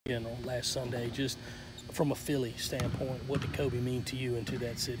General last Sunday, just from a Philly standpoint, what did Kobe mean to you and to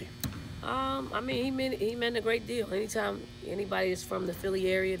that city? I mean, he meant a great deal. Anytime anybody is from the Philly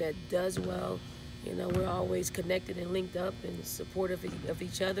area that does well, you know, we're always connected and linked up and supportive of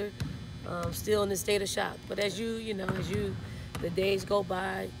each other. Still in the state of shock, but as the days go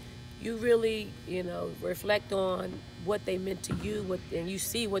by, you really, reflect on what they meant to you, and you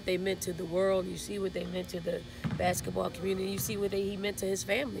see what they meant to the world. You see what they meant to the basketball community. You see what he meant to his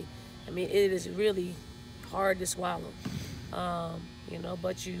family. I mean, it is really hard to swallow,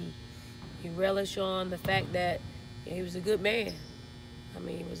 but you relish on the fact that he was a good man. I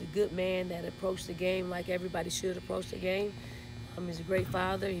mean, he was a good man that approached the game like everybody should approach the game. He was a great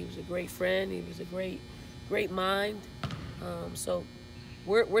father. He was a great friend. He was a great mind. So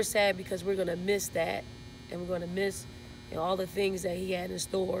we're sad because we're going to miss that, and we're going to miss all the things that he had in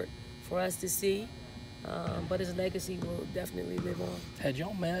store for us to see. But his legacy will definitely live on. Had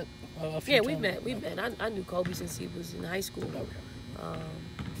y'all met a few Yeah, times? we met. I knew Kobe since he was in high school. Okay.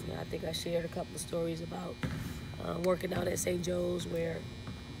 I think I shared a couple of stories about working out at St. Joe's where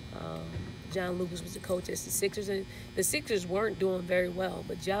John Lucas was the coach at the Sixers. And the Sixers weren't doing very well,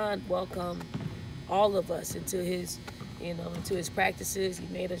 but John welcomed all of us into his practices. He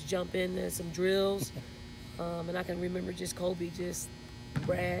made us jump into some drills. And I can remember just Kobe, just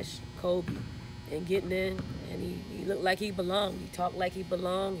brash Kobe, and getting in, and he looked like he belonged. He talked like he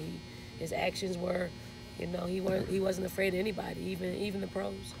belonged. His actions were, he wasn't afraid of anybody, even the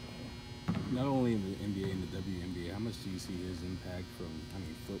pros. Not only in the NBA and the WNBA, how much do you see his impact from,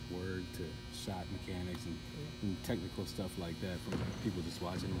 footwork to shot mechanics and technical stuff like that from people just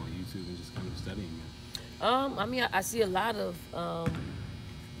watching him on YouTube and just kind of studying him? I see a lot of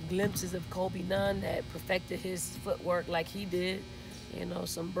glimpses of Kobe, none that perfected his footwork like he did.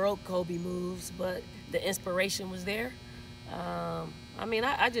 Some broke Kobe moves, but the inspiration was there.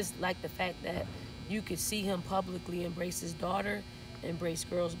 I just like the fact that you could see him publicly embrace his daughter, embrace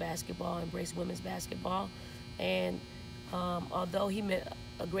girls basketball, embrace women's basketball. And although he meant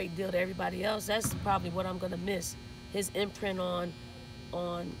a great deal to everybody else, that's probably what I'm going to miss, his imprint on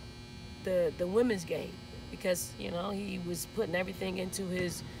the women's game. Because, he was putting everything into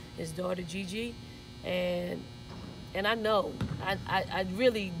his daughter, Gigi. And I know, I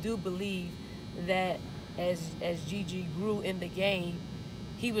really do believe that as Gigi grew in the game,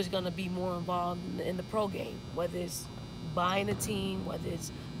 he was going to be more involved in the pro game, whether it's buying a team, whether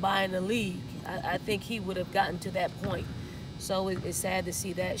it's buying a league. I think he would have gotten to that point. So it's sad to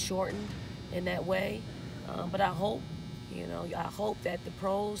see that shortened in that way. But I hope, I hope that the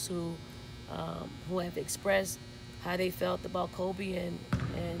pros who have expressed how they felt about Kobe and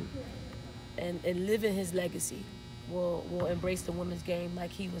living his legacy will embrace the women's game like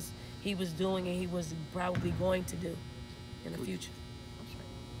he was doing and he was probably going to do in the future.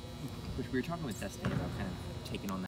 We were talking with Destiny about kind of taking on